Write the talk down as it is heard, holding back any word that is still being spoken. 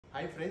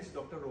Hi friends,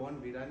 Dr.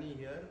 Rohan Virani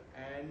here,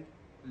 and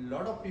a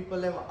lot of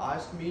people have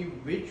asked me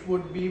which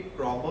would be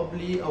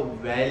probably a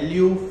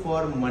value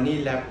for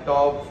money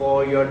laptop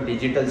for your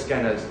digital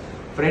scanners.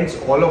 Friends,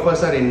 all of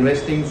us are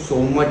investing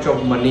so much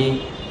of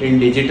money in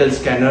digital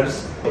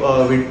scanners.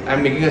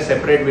 I'm making a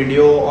separate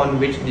video on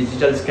which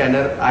digital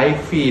scanner I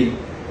feel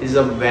is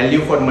a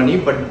value for money,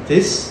 but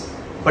this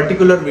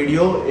particular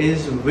video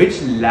is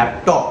which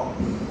laptop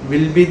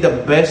will be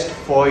the best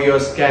for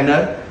your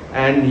scanner.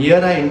 And here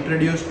I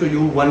introduce to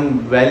you one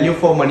value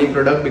for money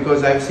product,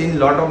 because I've seen a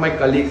lot of my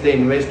colleagues, they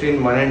invest in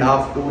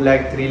 1.5, 2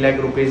 lakh, 3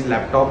 lakh rupees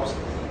laptops.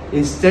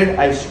 Instead,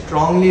 I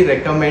strongly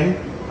recommend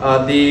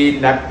the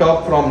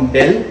laptop from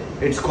Dell.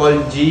 It's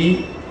called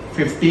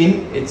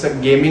G15. It's a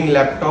gaming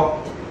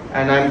laptop,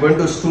 and I'm going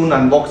to soon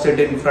unbox it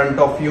in front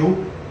of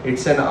you.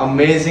 It's an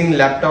amazing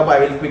laptop. I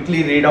will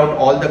quickly read out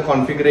all the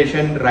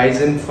configuration.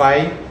 Ryzen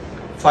 5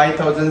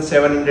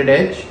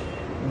 5700H,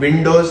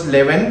 Windows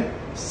 11,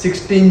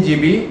 16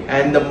 GB,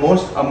 and the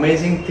most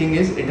amazing thing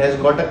is it has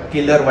got a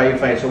killer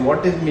Wi-Fi. So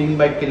what is mean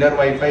by killer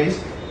Wi-Fi is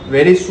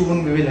very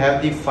soon we will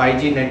have the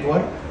 5G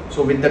network.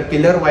 So with the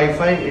killer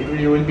Wi-Fi,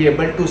 you will be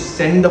able to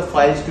send the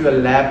files to your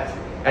lab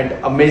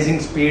at amazing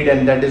speed,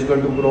 and that is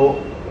going to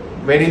grow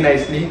very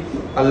nicely.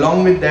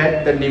 Along with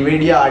that, the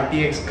NVIDIA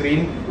RTX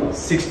screen,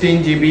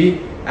 16 GB,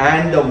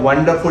 and a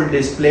wonderful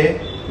display,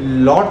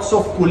 lots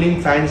of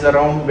cooling fans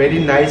around, very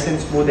nice and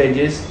smooth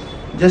edges.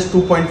 Just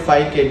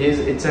 2.5 kgs.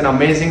 It's an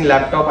amazing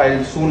laptop.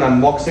 I'll soon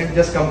unbox it.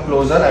 Just come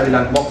closer. I will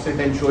unbox it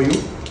and show you.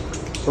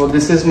 So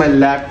this is my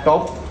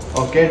laptop.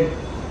 Okay,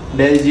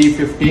 Dell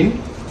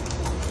G15.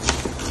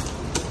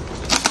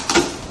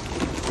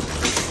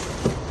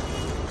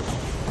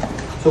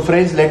 So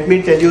friends, let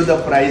me tell you the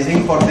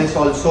pricing for this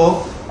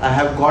also. I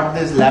have got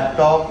this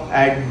laptop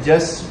at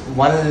just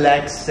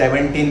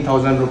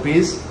 1,17,000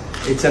 rupees.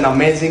 It's an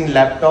amazing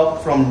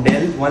laptop from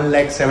Dell,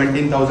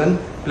 1,17,000.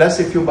 Plus,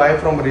 if you buy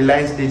from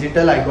Reliance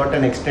Digital, I got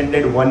an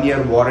extended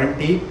 1-year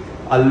warranty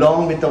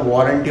along with a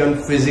warranty on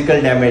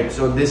physical damage.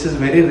 So this is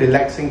very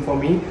relaxing for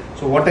me.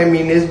 So what I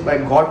mean is, by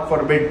God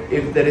forbid,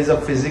 if there is a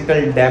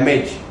physical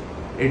damage,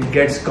 it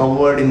gets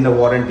covered in the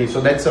warranty. So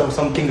that's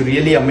something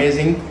really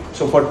amazing.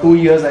 So for 2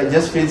 years, I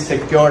just feel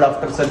secured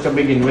after such a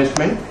big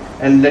investment.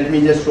 And let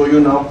me just show you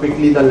now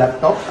quickly the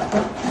laptop.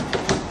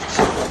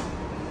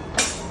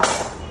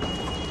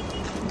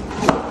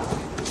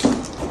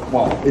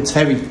 Wow, it's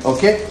heavy.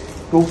 Okay,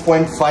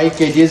 2.5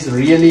 kgs,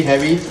 really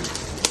heavy.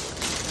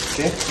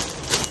 Okay,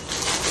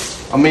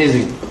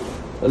 amazing.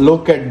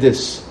 Look at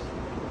this.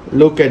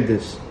 Look at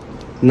this.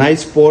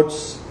 Nice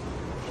ports.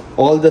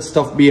 All the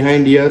stuff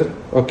behind here.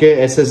 Okay,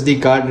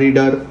 SSD card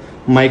reader,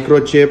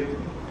 microchip.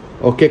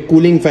 Okay,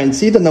 cooling fans.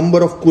 See the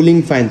number of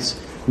cooling fans.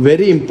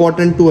 Very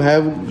important to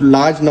have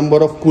large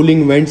number of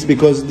cooling vents,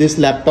 because these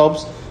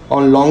laptops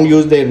on long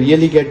use they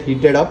really get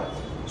heated up.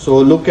 So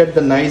look at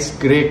the nice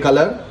gray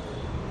color,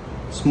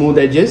 smooth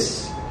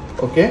edges.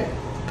 Okay,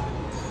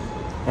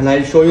 and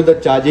I'll show you the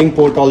charging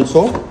port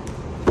also.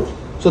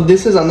 So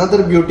this is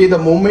another beauty. The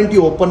moment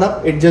you open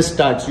up, it just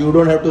starts. You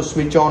don't have to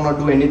switch on or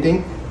do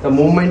anything. The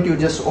moment you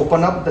just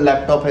open up, the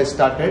laptop has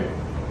started.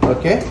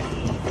 Okay,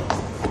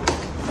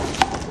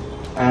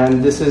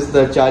 and this is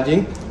the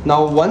charging.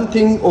 Now one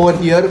thing over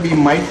here we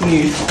might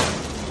need,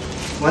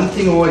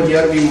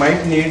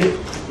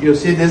 you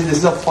see this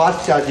is a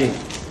fast charging.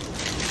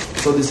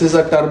 So this is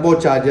a turbo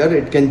charger.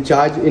 It can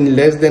charge in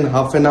less than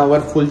half an hour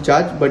full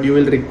charge, but you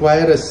will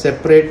require a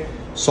separate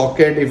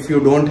socket. If you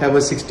don't have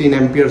a 16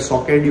 ampere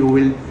socket, you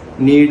will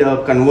need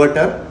a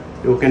converter.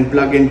 You can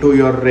plug into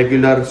your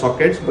regular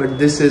sockets, but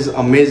this is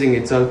amazing.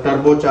 It's a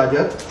turbo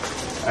charger,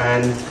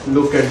 and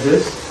look at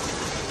this.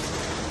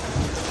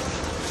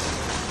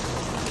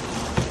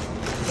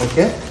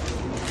 Okay,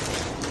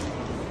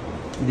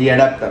 the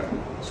adapter.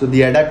 So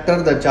the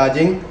adapter, the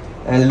charging,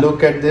 and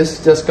look at this.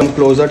 Just come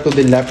closer to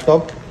the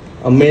laptop.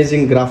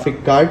 Amazing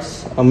graphic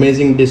cards,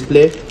 amazing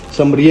display,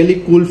 some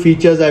really cool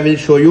features I will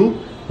show you.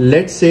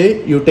 Let's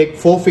say you take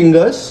four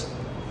fingers,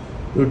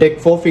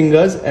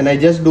 and I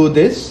just do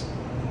this.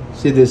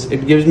 See this,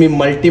 it gives me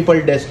multiple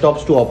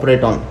desktops to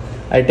operate on.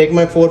 I take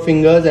my 4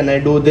 fingers and I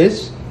do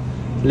this.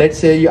 Let's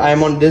say I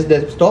am on this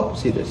desktop.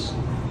 See this.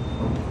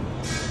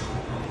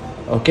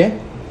 Okay,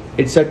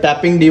 it's a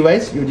tapping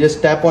device. You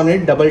just tap on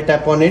it, double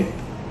tap on it.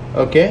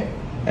 Okay,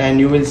 and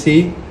you will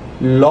see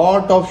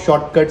lot of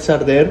shortcuts are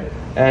there.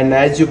 And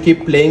as you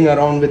keep playing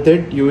around with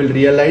it, you will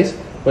realize.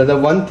 But the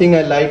one thing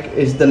I like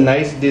is the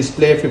nice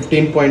display,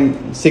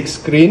 15.6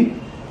 screen,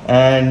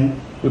 and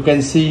you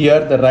can see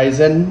here the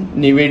Ryzen,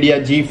 NVIDIA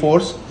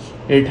GeForce.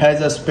 It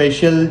has a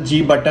special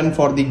G button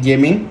for the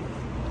gaming.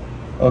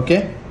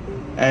 Okay,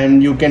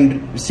 and you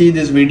can see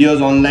these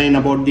videos online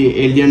about the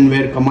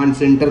Alienware command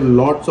center.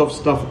 Lots of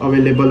stuff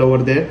available over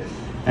there.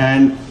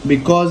 And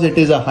because it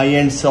is a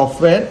high-end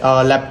software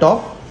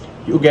laptop,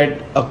 you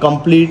get a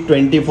complete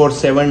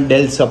 24/7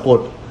 Dell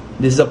support.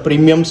 This is a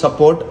premium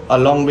support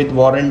along with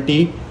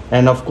warranty,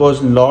 and of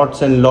course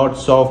lots and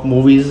lots of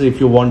movies if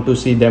you want to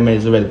see them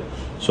as well.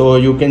 So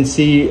you can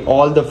see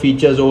all the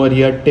features over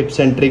here, tips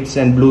and tricks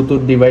and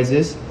Bluetooth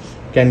devices.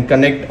 can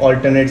connect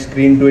alternate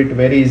screen to it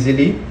very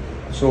easily.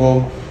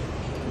 So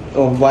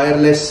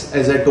wireless,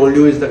 as I told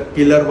you, is the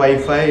killer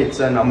Wi-Fi. It's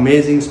an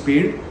amazing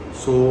speed.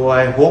 So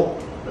I hope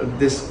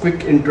this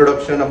quick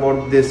introduction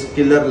about this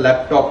killer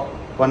laptop,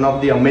 one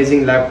of the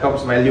amazing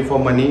laptops, value for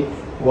money,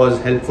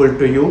 was helpful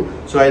to you.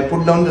 So I'll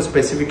put down the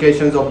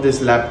specifications of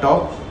this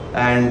laptop,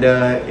 and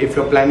if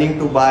you're planning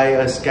to buy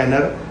a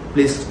scanner,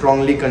 please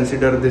strongly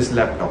consider this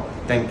laptop.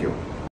 Thank you.